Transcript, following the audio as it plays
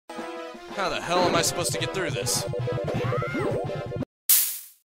How the hell am I supposed to get through this?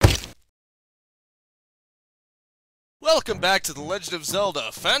 Welcome back to The Legend of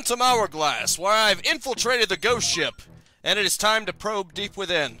Zelda, Phantom Hourglass, where I've infiltrated the ghost ship, and it is time to probe deep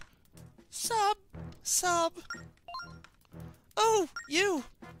within. Sub. Oh, you!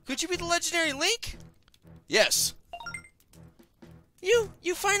 Could you be the legendary Link? Yes.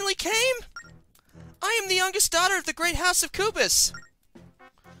 You finally came? I am the youngest daughter of the great house of Kubus.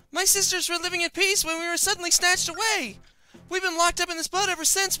 My sisters were living in peace when we were suddenly snatched away. We've been locked up in this boat ever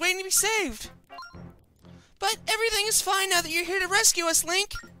since, waiting to be saved. But everything is fine now that you're here to rescue us,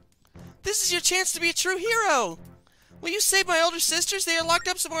 Link. This is your chance to be a true hero. Will you save my older sisters? They are locked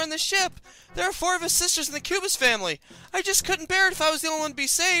up somewhere in the ship. There are 4 of us sisters in the Kubus family. I just couldn't bear it if I was the only one to be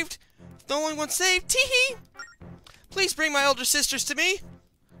saved. The only one saved. Tee-hee! Please bring my older sisters to me.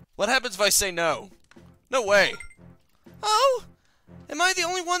 What happens if I say no? No way. Oh? Am I the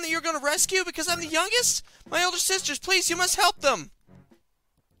only one that you're going to rescue because I'm the youngest? My older sisters, please, you must help them.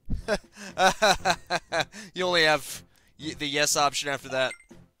 You only have the yes option after that.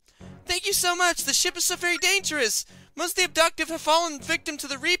 Thank you so much. The ship is so very dangerous. Most of the abductive have fallen victim to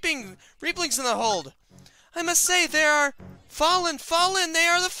the reaplings in the hold. I must say, they are fallen. They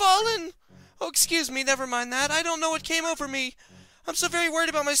are the fallen. Oh, excuse me, never mind that. I don't know what came over me. I'm so very worried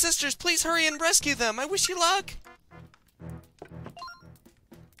about my sisters. Please hurry and rescue them. I wish you luck.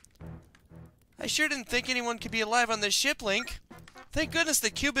 I sure didn't think anyone could be alive on this ship, Link. Thank goodness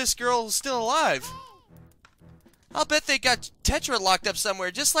the Kubus girl is still alive. I'll bet they got Tetra locked up somewhere,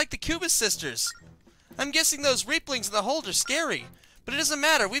 just like the Kubus sisters. I'm guessing those reaplings in the hold are scary. But it doesn't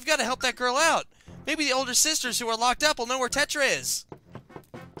matter, we've got to help that girl out. Maybe the older sisters who are locked up will know where Tetra is.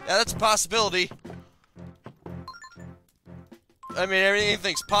 Yeah, that's a possibility. I mean,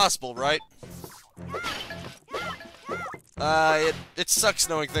 anything's possible, right? It sucks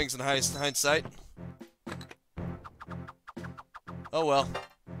knowing things in hindsight. Oh well.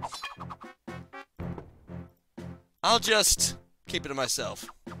 I'll just keep it to myself.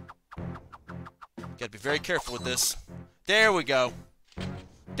 Gotta be very careful with this. There we go.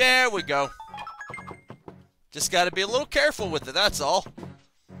 There we go. Just gotta be a little careful with it, that's all.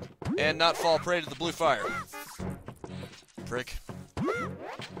 And not fall prey to the blue fire. Prick.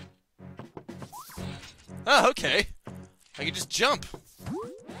 Oh, okay. I can just jump.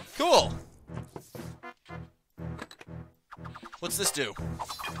 Cool. What's this do?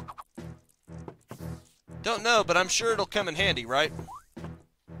 Don't know, but I'm sure it'll come in handy, right?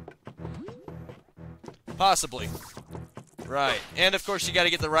 Possibly. Right. And of course you gotta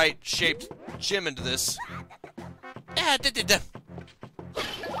get the right shaped gem into this. Ah,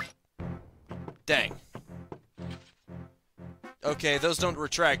 Dang. Okay, those don't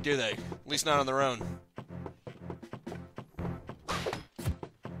retract, do they? At least not on their own.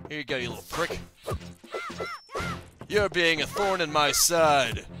 Here you go, you little prick. You're being a thorn in my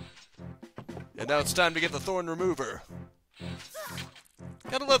side. And now it's time to get the thorn remover.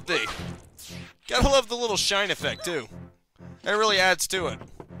 Gotta love the little shine effect, too. That really adds to it.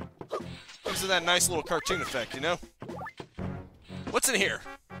 Gives it that nice little cartoon effect, you know? What's in here?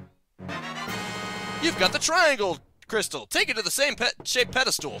 You've got the triangle crystal. Take it to the same shaped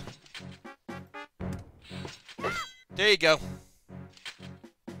pedestal. There you go.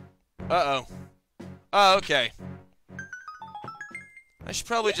 Uh-oh. Oh, okay. I should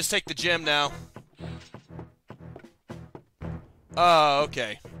probably just take the gem now. Oh,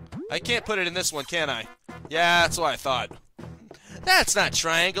 okay. I can't put it in this one, can I? Yeah, that's what I thought. That's not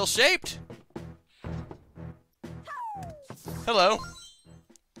triangle-shaped! Hello.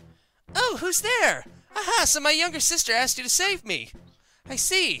 Oh, who's there? Aha, so my younger sister asked you to save me. I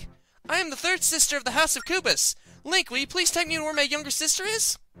see. I am the 3rd sister of the House of Kubus. Link, will you please take me to where my younger sister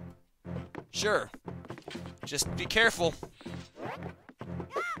is? Sure. Just be careful.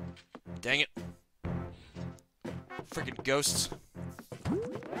 Dang it. Freaking ghosts.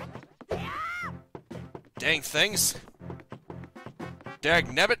 Dang things.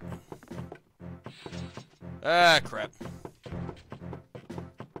 Dagnabbit. Ah, crap.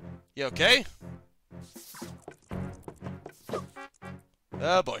 You okay?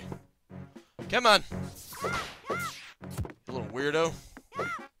 Oh, boy. Come on. You little weirdo.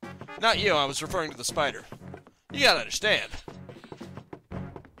 Not you, I was referring to the spider. You gotta understand.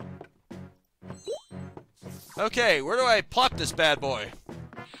 Okay, where do I plop this bad boy?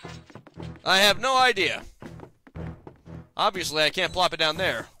 I have no idea. Obviously, I can't plop it down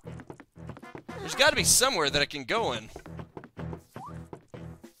there. There's gotta be somewhere that I can go in.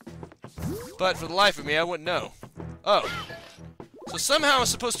 But for the life of me, I wouldn't know. Oh. So somehow I'm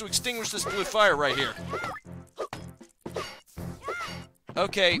supposed to extinguish this blue fire right here.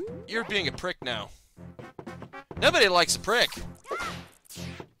 Okay, you're being a prick now. Nobody likes a prick.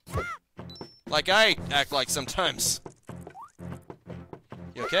 Like I act like sometimes.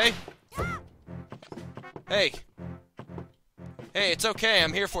 You okay? Hey. Hey, it's okay,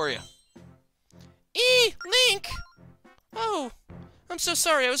 I'm here for you. Link! Oh, I'm so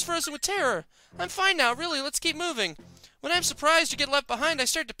sorry, I was frozen with terror. I'm fine now, really, let's keep moving. When I'm surprised or get left behind, I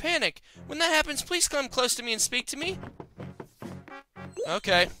start to panic. When that happens, please come close to me and speak to me.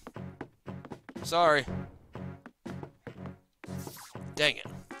 Okay. Sorry. Dang it.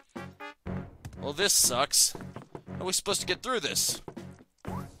 Well, this sucks. How are we supposed to get through this?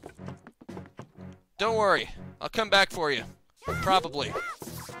 Don't worry. I'll come back for you. Probably.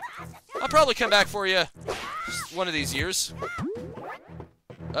 I'll probably come back for you one of these years.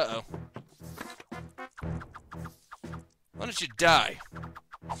 Uh-oh. Why don't you die?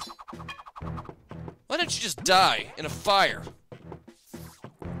 Why don't you just die in a fire?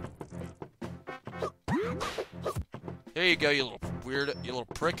 There you go, you little weird, you little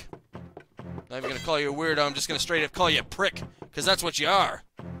prick. Not even gonna call you a weirdo, I'm just gonna straight up call you a prick, because that's what you are.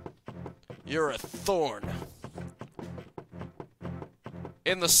 You're a thorn.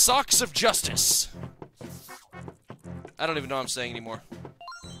 In the socks of justice. I don't even know what I'm saying anymore.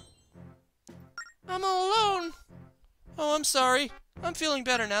 I'm all alone. Oh, I'm sorry. I'm feeling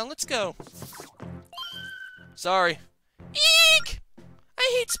better now. Let's go. Sorry. Eek!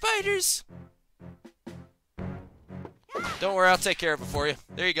 I hate spiders. Don't worry, I'll take care of it for you.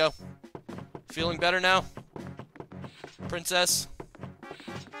 There you go. Feeling better now? Princess?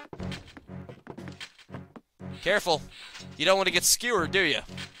 Careful. You don't want to get skewered, do you?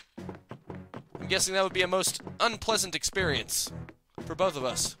 I'm guessing that would be a most unpleasant experience for both of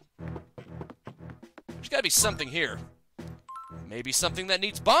us. There's gotta be something here. Maybe something that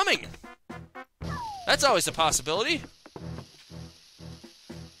needs bombing. That's always a possibility.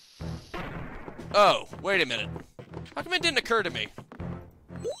 Oh, wait a minute. How come it didn't occur to me?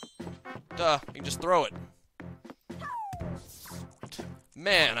 Duh, you can just throw it.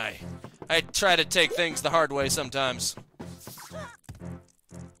 Man, I try to take things the hard way sometimes.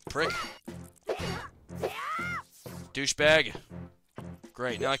 Prick. Douchebag.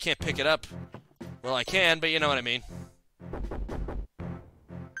 Great, now I can't pick it up. Well, I can, but you know what I mean.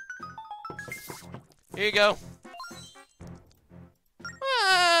 Here you go.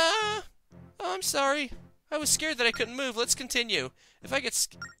 Ah! Oh, I'm sorry. I was scared that I couldn't move. Let's continue. If I get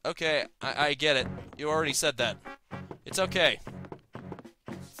okay, I get it. You already said that. It's okay.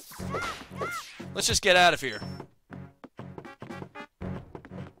 Let's just get out of here.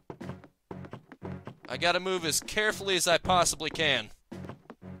 I gotta move as carefully as I possibly can.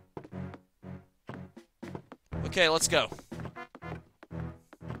 Okay, let's go.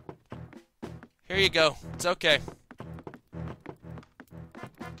 Here you go. It's okay.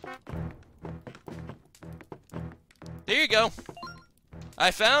 There you go.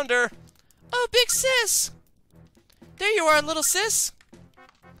 I found her. Oh, big sis. There you are, little sis.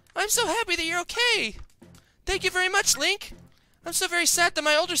 I'm so happy that you're okay. Thank you very much, Link. I'm so very sad that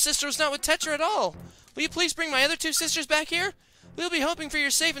my older sister was not with Tetra at all. Will you please bring my other two sisters back here? We'll be hoping for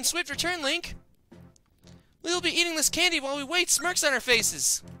your safe and swift return, Link. We'll be eating this candy while we wait, smirks on our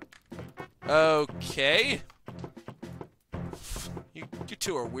faces. Okay. You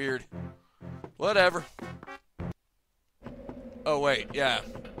two are weird. Whatever. Oh, wait, yeah.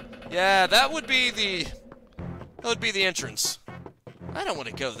 Yeah, that would be the entrance. I don't want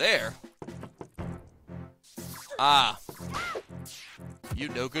to go there. Ah. You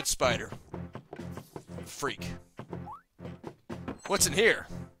no good spider. Freak. What's in here?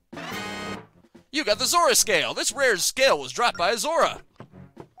 You got the Zora scale! This rare scale was dropped by a Zora!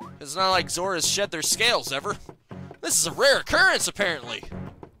 It's not like Zoras shed their scales ever. This is a rare occurrence, apparently!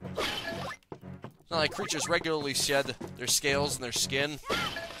 It's not like creatures regularly shed their scales and their skin.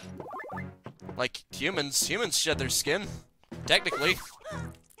 Like humans. Humans shed their skin. Technically.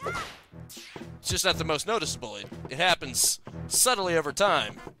 It's just not the most noticeable. It happens subtly over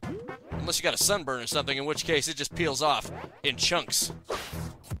time. Unless you got a sunburn or something, in which case it just peels off in chunks.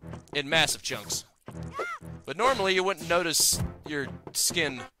 In massive chunks. But normally you wouldn't notice your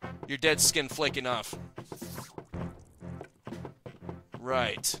skin, your dead skin flaking off.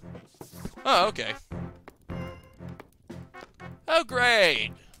 Right. Oh, okay. Oh,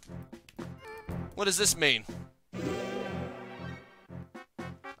 great! What does this mean?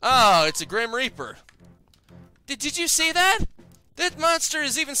 Oh, it's a Grim Reaper. Did you see that? That monster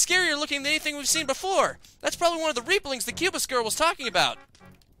is even scarier looking than anything we've seen before. That's probably one of the Reaplings the Cubist girl was talking about.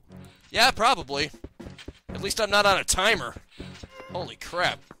 Yeah, probably. At least I'm not on a timer. Holy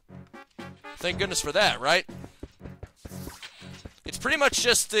crap. Thank goodness for that, right? It's pretty much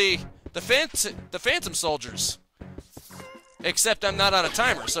just the Phantom Soldiers. Except I'm not on a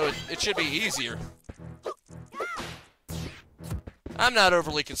timer, so it should be easier. I'm not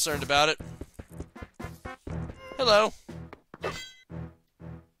overly concerned about it. Hello.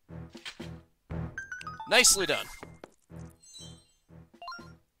 Nicely done.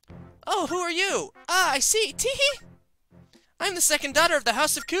 Oh, who are you? Ah, I see. Teehee! I'm the second daughter of the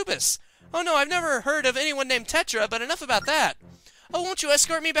House of Kubus. Oh no, I've never heard of anyone named Tetra, but enough about that. Oh, won't you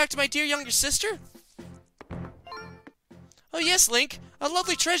escort me back to my dear younger sister? Oh yes, Link. A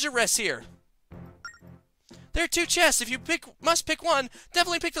lovely treasure rests here. There are 2 chests. If you must pick one,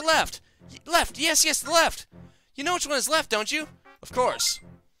 definitely pick the left. Left, yes, the left. You know which one is left, don't you? Of course.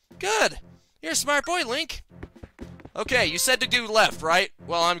 Good. You're a smart boy, Link. Okay, you said to do left, right?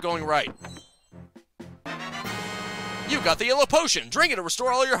 Well, I'm going right. You got the yellow potion. Drink it to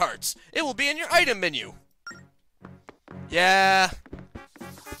restore all your hearts. It will be in your item menu. Yeah.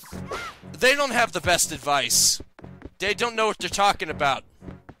 They don't have the best advice. They don't know what they're talking about.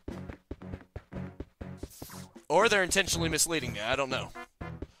 Or they're intentionally misleading me. I don't know.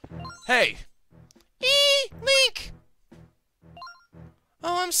 Hey. Link!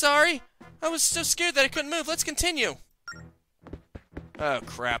 Oh, I'm sorry. I was so scared that I couldn't move. Let's continue. Oh,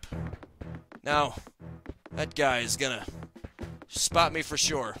 crap. Now, that guy is gonna spot me for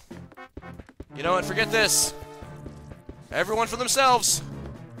sure. You know what? Forget this. Everyone for themselves.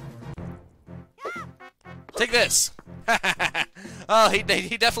 Take this. Oh, he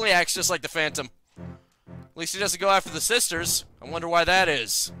definitely acts just like the Phantom. At least he doesn't go after the sisters. I wonder why that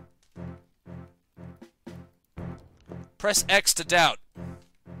is. Press X to doubt.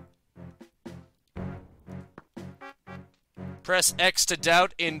 Press X to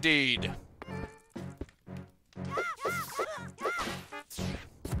doubt, indeed.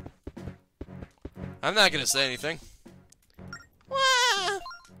 I'm not gonna say anything. Wah!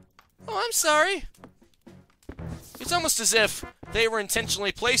 Oh, I'm sorry. It's almost as if they were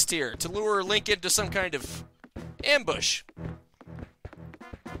intentionally placed here to lure Link into some kind of ambush.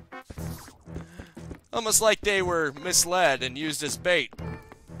 Almost like they were misled and used as bait.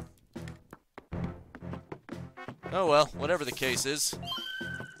 Oh well, whatever the case is.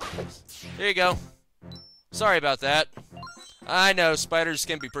 Here you go. Sorry about that. I know, spiders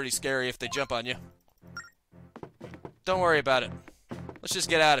can be pretty scary if they jump on you. Don't worry about it. Let's just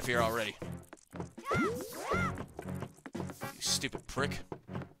get out of here already. You stupid prick.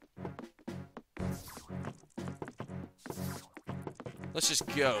 Let's just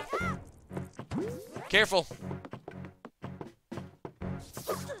go. Careful.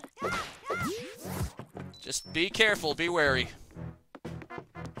 Just be careful, be wary.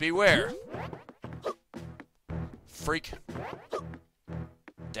 Beware. Freak.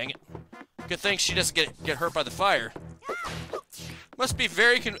 Dang it. Good thing she doesn't get hurt by the fire. Must be a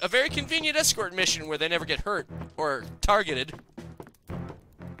very convenient escort mission where they never get hurt or targeted.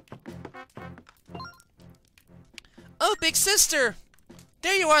 Oh, big sister!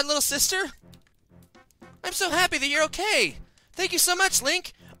 There you are, little sister! I'm so happy that you're okay! Thank you so much,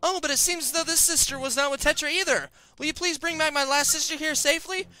 Link! Oh, but it seems as though this sister was not with Tetra either! Will you please bring back my last sister here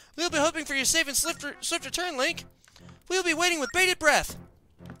safely? We'll be hoping for your safe and swift return, Link! We'll be waiting with bated breath!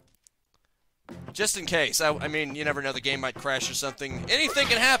 Just in case. I mean, you never know, the game might crash or something. Anything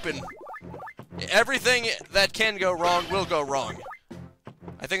can happen. Everything that can go wrong will go wrong.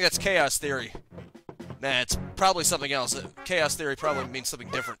 I think that's chaos theory. Nah, it's probably something else. Chaos theory probably means something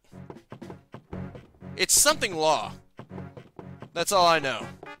different. It's something law. That's all I know.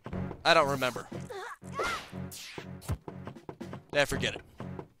 I don't remember. Nah, forget it.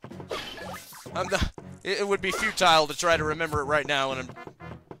 It would be futile to try to remember it right now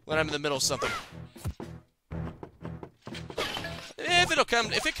when I'm in the middle of something.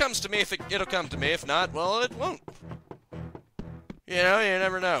 If it comes to me, it'll come to me. If not, well, it won't. You know, you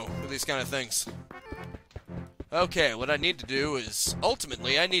never know with these kind of things. Okay, what I need to do is,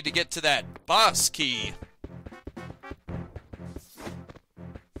 ultimately, I need to get to that boss key.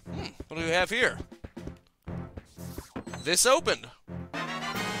 What do we have here? This opened.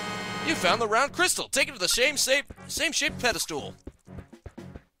 You found the round crystal. Take it to the same-shaped pedestal.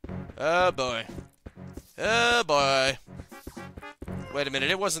 Oh, boy. Oh, boy. Wait a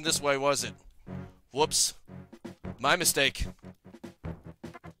minute, it wasn't this way, was it? Whoops. My mistake.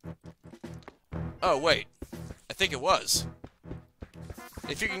 Oh, wait. I think it was.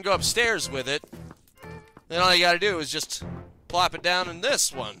 If you can go upstairs with it, then all you gotta do is just plop it down in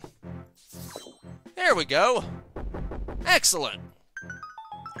this one. There we go. Excellent.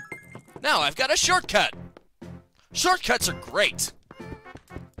 Now I've got a shortcut. Shortcuts are great.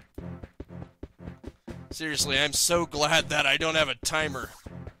 Seriously, I'm so glad that I don't have a timer.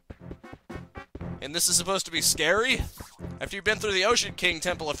 And this is supposed to be scary? After you've been through the Ocean King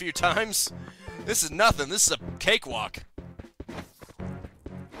Temple a few times? This is nothing. This is a cakewalk.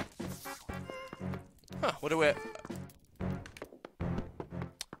 Huh, what do we...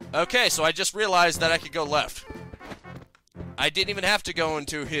 Okay, so I just realized that I could go left. I didn't even have to go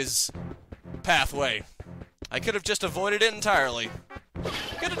into his pathway. I could have just avoided it entirely.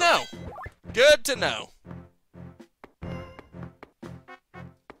 Good to know. Good to know.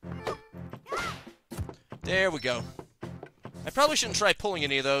 There we go. I probably shouldn't try pulling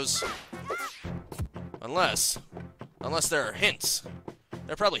any of those. Unless there are hints.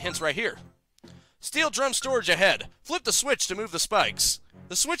 There are probably hints right here. Steel drum storage ahead. Flip the switch to move the spikes.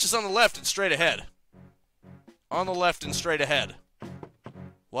 The switch is on the left and straight ahead. On the left and straight ahead.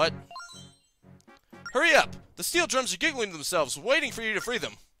 What? Hurry up! The steel drums are giggling themselves, waiting for you to free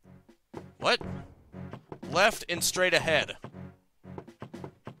them. What? Left and straight ahead.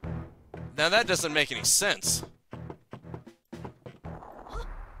 Now that doesn't make any sense.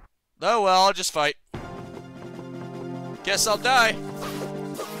 Oh well, I'll just fight. Guess I'll die.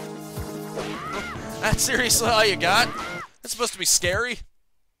 That's seriously all you got? That's supposed to be scary?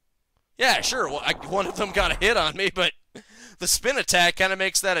 Yeah, sure, well, one of them got a hit on me, but the spin attack kind of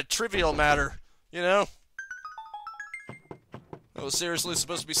makes that a trivial matter, you know? That was seriously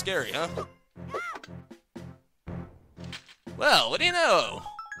supposed to be scary, huh? Well, what do you know?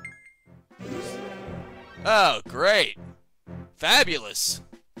 Oh, great. Fabulous.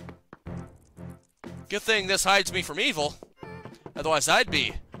 Good thing this hides me from evil. Otherwise, I'd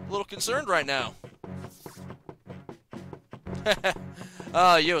be a little concerned right now.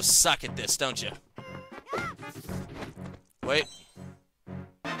 Oh, you suck at this, don't you? Wait.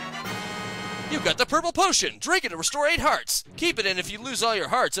 You've got the purple potion! Drink it to restore 8 hearts! Keep it, and if you lose all your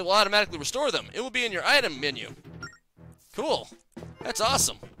hearts, it will automatically restore them. It will be in your item menu. Cool. That's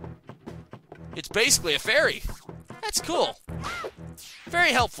awesome. It's basically a fairy. That's cool.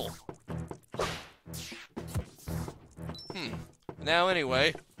 Very helpful. Now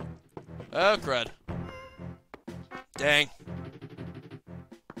anyway. Oh, crud. Dang.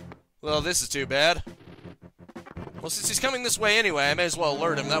 Well, this is too bad. Well, since he's coming this way anyway, I may as well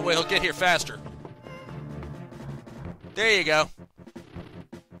alert him. That way he'll get here faster. There you go.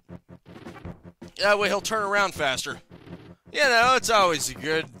 That way he'll turn around faster. You know, it's always a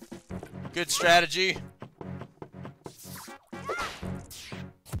good strategy.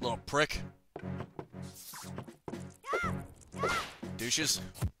 Little prick. Douches.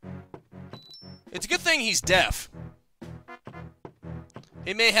 It's a good thing he's deaf.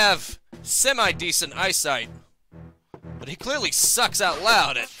 He may have semi-decent eyesight, but he clearly sucks out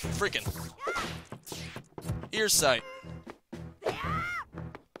loud at freaking ear sight.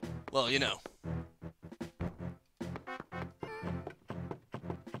 Well, you know.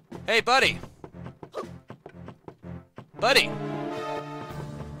 Hey, buddy. Buddy.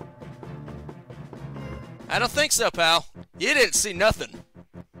 I don't think so, pal. You didn't see nothing.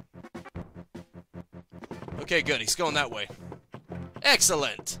 Okay, good. He's going that way.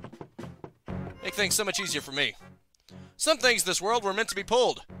 Excellent. Make things so much easier for me. Some things in this world were meant to be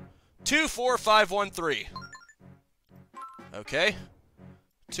pulled. 2, 4, 5, 1, 3. Okay.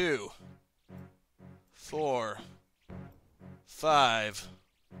 2, 4, 5,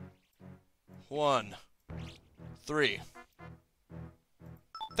 1, 3.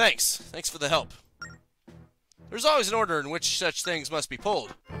 Thanks. Thanks for the help. There's always an order in which such things must be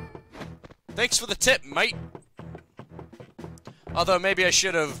pulled. Thanks for the tip, mate. Although maybe I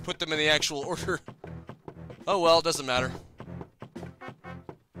should have put them in the actual order. Oh well, it doesn't matter.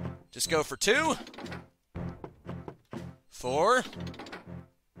 Just go for 2, 4,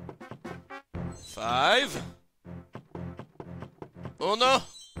 5, 1,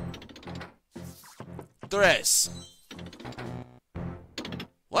 3.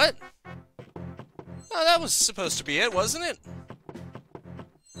 What? Oh, that was supposed to be it, wasn't it?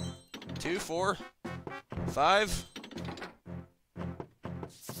 2, 4, 5,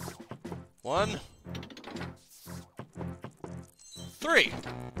 1, 3.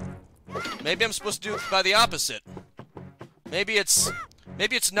 Maybe I'm supposed to do it by the opposite. Maybe it's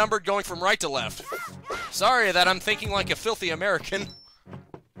numbered going from right to left. Sorry that I'm thinking like a filthy American.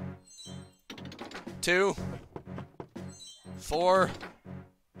 2, 4,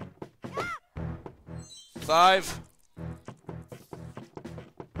 5,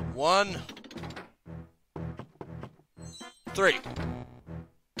 1, 3.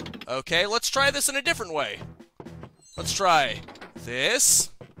 Okay, let's try this in a different way. Let's try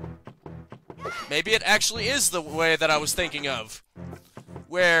this. Maybe it actually is the way that I was thinking of,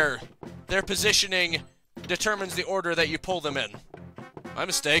 where they're positioning determines the order that you pull them in. My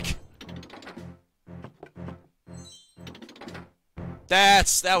mistake.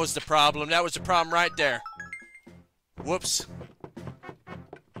 That was the problem. That was the problem right there. Whoops.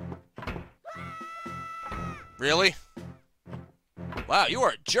 Really? Wow, you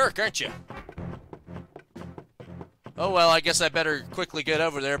are a jerk, aren't you? Oh well, I guess I better quickly get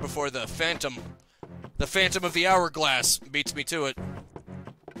over there before the Phantom of the Hourglass beats me to it.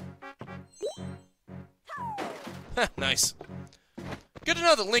 Nice. Good to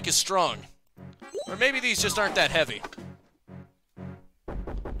know that Link is strong. Or maybe these just aren't that heavy.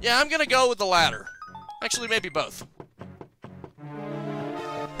 Yeah, I'm gonna go with the latter. Actually, maybe both.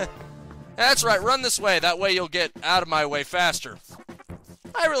 That's right, run this way. That way you'll get out of my way faster.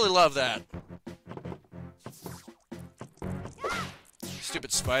 I really love that.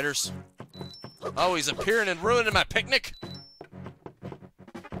 Stupid spiders. Always appearing and ruining my picnic.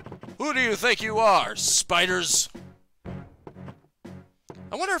 Who do you think you are, spiders?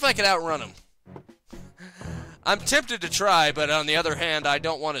 I wonder if I could outrun them. I'm tempted to try, but on the other hand, I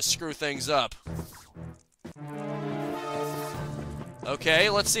don't want to screw things up. Okay,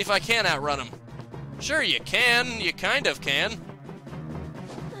 let's see if I can outrun him. Sure, you can. You kind of can.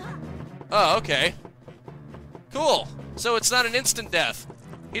 Oh, okay. Cool. So it's not an instant death.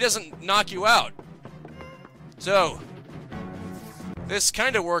 He doesn't knock you out. So, this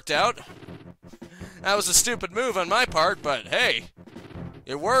kind of worked out. That was a stupid move on my part, but hey,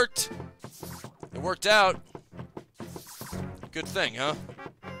 it worked. It worked out. Good thing, huh?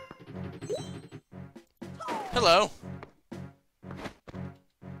 Hello.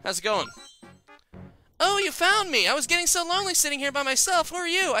 How's it going? Oh, you found me! I was getting so lonely sitting here by myself. Who are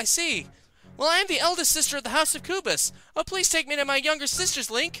you? I see. Well, I am the eldest sister of the House of Kubus. Oh, please take me to my younger sisters,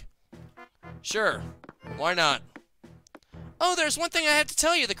 Link. Sure. Why not? Oh, there's one thing I have to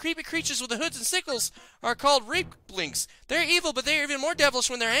tell you. The creepy creatures with the hoods and sickles are called Reaplinks. They're evil, but they're even more devilish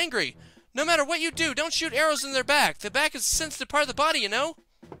when they're angry. No matter what you do, don't shoot arrows in their back. The back is a sensitive part of the body, you know?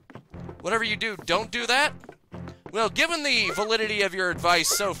 Whatever you do, don't do that? Well, given the validity of your advice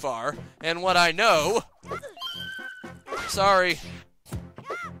so far, and what I know... Sorry.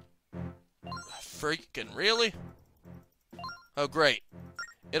 Freaking really? Oh, great.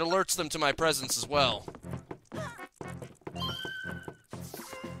 It alerts them to my presence as well.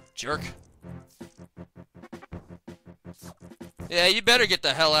 Jerk. Yeah, you better get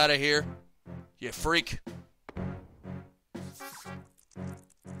the hell out of here, you freak.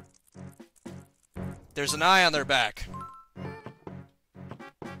 There's an eye on their back.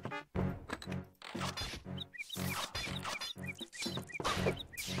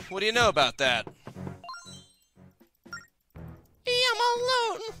 What do you know about that? I'm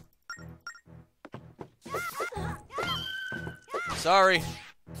alone. Sorry.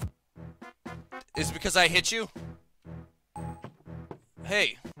 Is it because I hit you?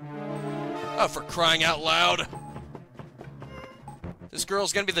 Hey. Oh, for crying out loud. This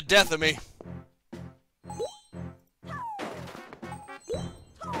girl's gonna be the death of me.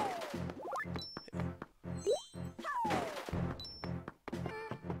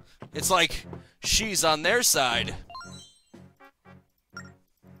 It's like she's on their side.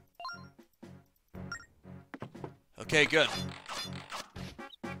 Okay, good.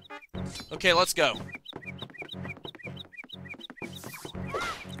 Okay, let's go.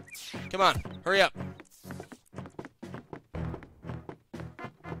 Come on, hurry up.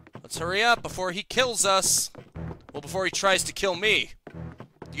 Let's hurry up before he kills us. Well, before he tries to kill me.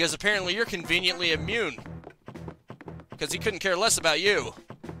 Because apparently you're conveniently immune. Because he couldn't care less about you.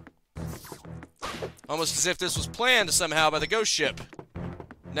 Almost as if this was planned somehow by the ghost ship.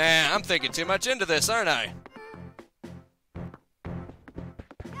 Nah, I'm thinking too much into this, aren't I?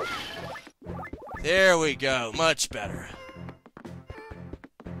 There we go, much better.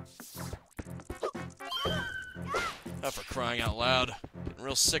 Oh, for crying out loud. Getting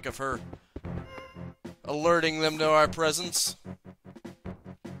real sick of her alerting them to our presence.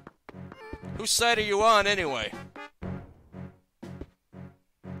 Whose side are you on, anyway?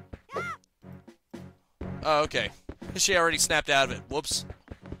 Oh, okay. She already snapped out of it. Whoops.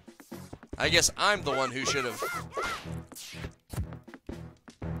 I guess I'm the one who should have...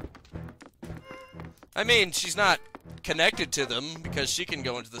 I mean, she's not connected to them because she can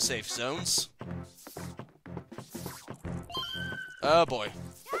go into the safe zones. Oh, boy.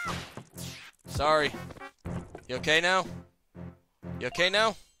 Sorry. You okay now? You okay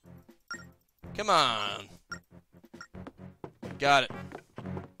now? Come on. Got it.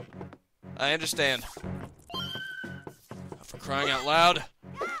 I understand. For crying out loud.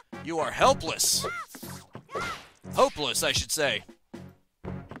 You are helpless. Hopeless, I should say.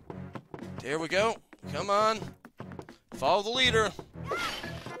 There we go. Come on. Follow the leader.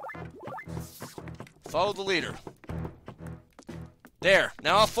 Follow the leader. There.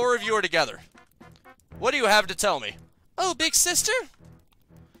 Now all four of you are together. What do you have to tell me? Oh, big sister?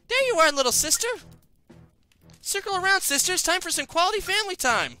 There you are, little sister. Circle around, sisters. Time for some quality family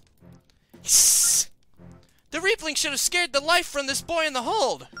time. Hiss. The Reapling should have scared the life from this boy in the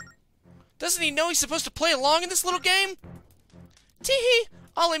hold. Doesn't he know he's supposed to play along in this little game? Tee-hee.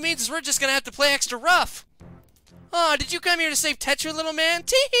 All he means is we're just gonna have to play extra rough. Aw, did you come here to save Tetra, little man?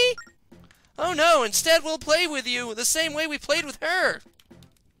 Tee-hee. Oh no, instead we'll play with you the same way we played with her.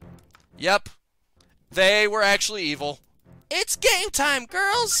 Yep. They were actually evil. It's game time,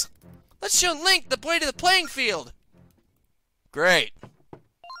 girls! Let's show Link the way to the playing field. Great.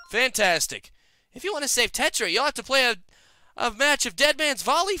 Fantastic. If you want to save Tetra, you'll have to play a match of Dead Man's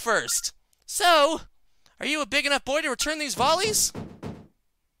Volley first. So, are you a big enough boy to return these volleys?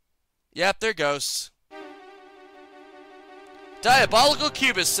 Yep, they're ghosts. Diabolical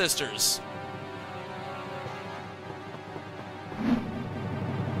Cubist Sisters.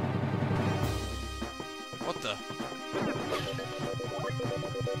 What the?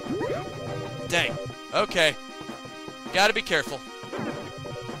 Dang. Okay. Gotta be careful.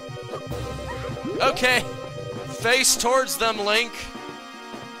 Okay. Face towards them, Link.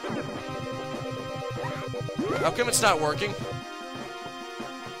 How come it's not working?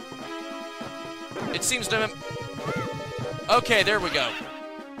 It seems to... Okay, there we go.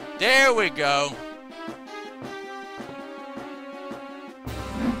 There we go.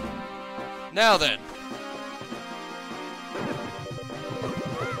 Now then.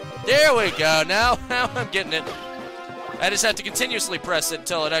 There we go. Now I'm getting it. I just have to continuously press it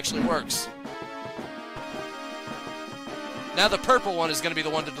until it actually works. Now the purple one is going to be the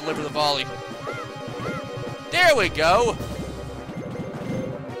one to deliver the volley. There we go.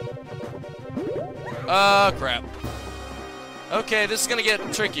 Oh, crap. Okay, this is going to get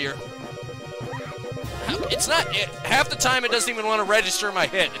trickier. It's not... half the time it doesn't even want to register my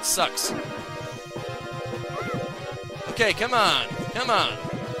hit. It sucks. Okay, come on. Come on.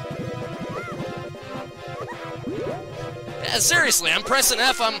 Yeah, seriously, I'm pressing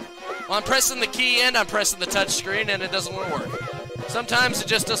F. I'm pressing the key and I'm pressing the touch screen and it doesn't want to work. Sometimes it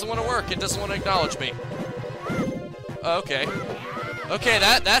just doesn't want to work. It doesn't want to acknowledge me. Okay. Okay,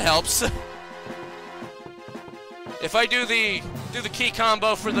 that helps. If I do the key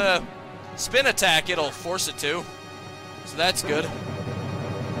combo for the spin attack, it'll force it to. So that's good.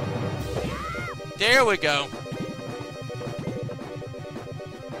 There we go.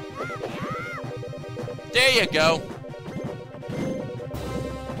 There you go.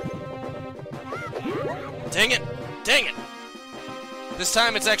 Dang it! Dang it! This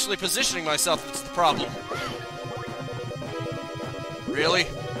time it's actually positioning myself that's the problem. Really?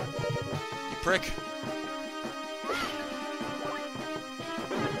 You prick.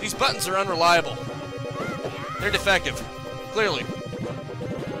 These buttons are unreliable. They're defective. Clearly.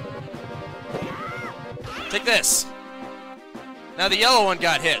 Take this. Now the yellow one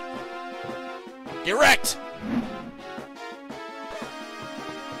got hit. Get wrecked!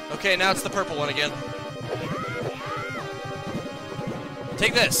 Okay, now it's the purple one again.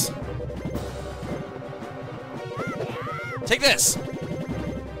 Take this. Take this.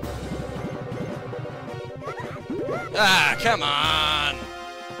 Ah, come on.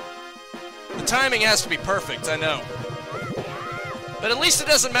 The timing has to be perfect, I know. But at least it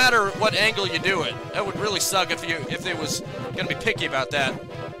doesn't matter what angle you do it. That would really suck if it was gonna be picky about that.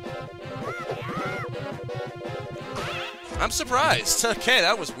 I'm surprised. Okay,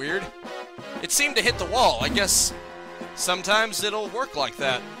 that was weird. It seemed to hit the wall. I guess sometimes it'll work like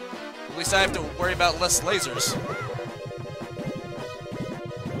that. At least I have to worry about less lasers.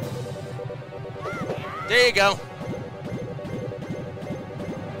 There you go.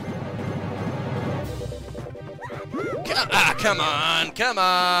 Come on, come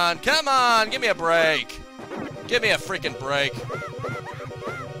on, come on, give me a break. Give me a freaking break.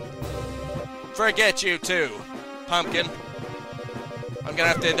 Forget you too, pumpkin. I'm gonna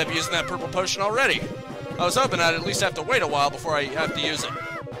have to end up using that purple potion already. I was hoping I'd at least have to wait a while before I have to use it.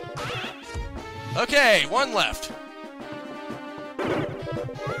 Okay, one left.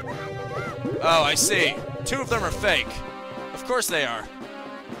 Oh, I see. Two of them are fake. Of course they are.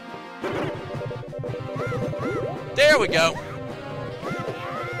 There we go.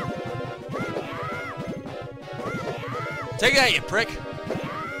 Take that, you prick.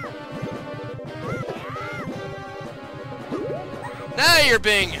 Now you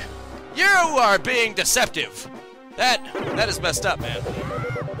are being deceptive. That is messed up, man.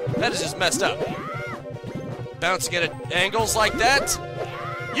 That is just messed up. Bouncing at angles like that?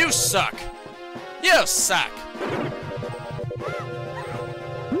 You suck. You suck!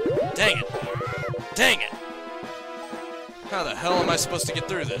 Dang it. Dang it! How the hell am I supposed to get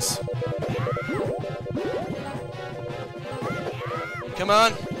through this? Come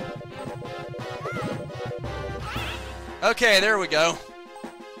on. Okay, there we go.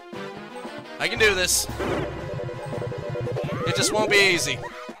 I can do this. It just won't be easy.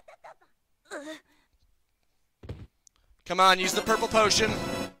 Come on, use the purple potion.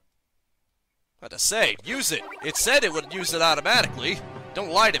 What to say? Use it. It said it would use it automatically.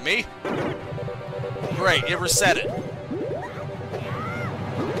 Don't lie to me. Great, it reset it.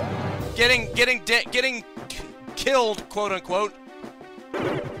 Getting killed, quote unquote.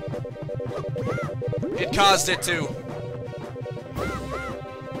 It caused it to.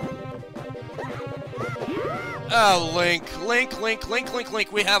 Oh, Link.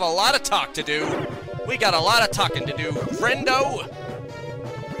 We have a lot of talk to do. We got a lot of talking to do, friendo.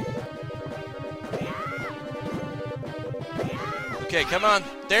 Okay, come on.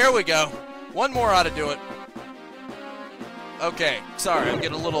 There we go. One more ought to do it. Okay, sorry, I'm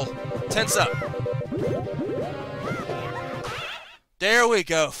getting a little tense up. There we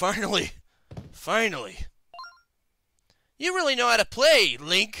go, finally. Finally. You really know how to play,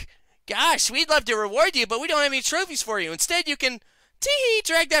 Link. Gosh, we'd love to reward you, but we don't have any trophies for you. Instead, you can, tee-hee,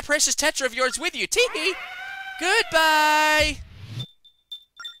 drag that precious Tetra of yours with you. Tee-hee. Goodbye.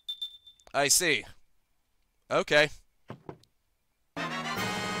 I see. Okay.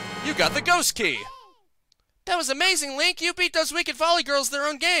 You got the ghost key. That was amazing, Link. You beat those wicked volley girls in their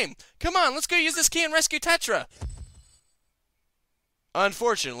own game. Come on, let's go use this key and rescue Tetra.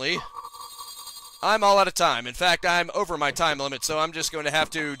 Unfortunately, I'm all out of time. In fact, I'm over my time limit, so I'm just going to have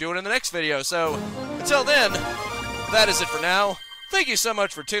to do it in the next video. So, until then, that is it for now. Thank you so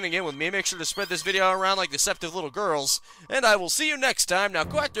much for tuning in with me. Make sure to spread this video around like deceptive little girls. And I will see you next time. Now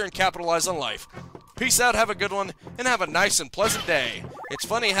go out there and capitalize on life. Peace out, have a good one, and have a nice and pleasant day. It's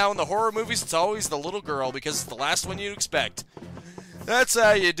funny how in the horror movies it's always the little girl because it's the last one you'd expect. That's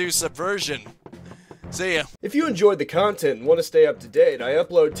how you do subversion. See ya. If you enjoyed the content and want to stay up to date, I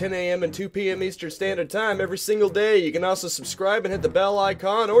upload 10 a.m. and 2 p.m. Eastern Standard Time every single day. You can also subscribe and hit the bell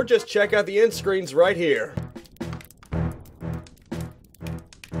icon, or just check out the end screens right here.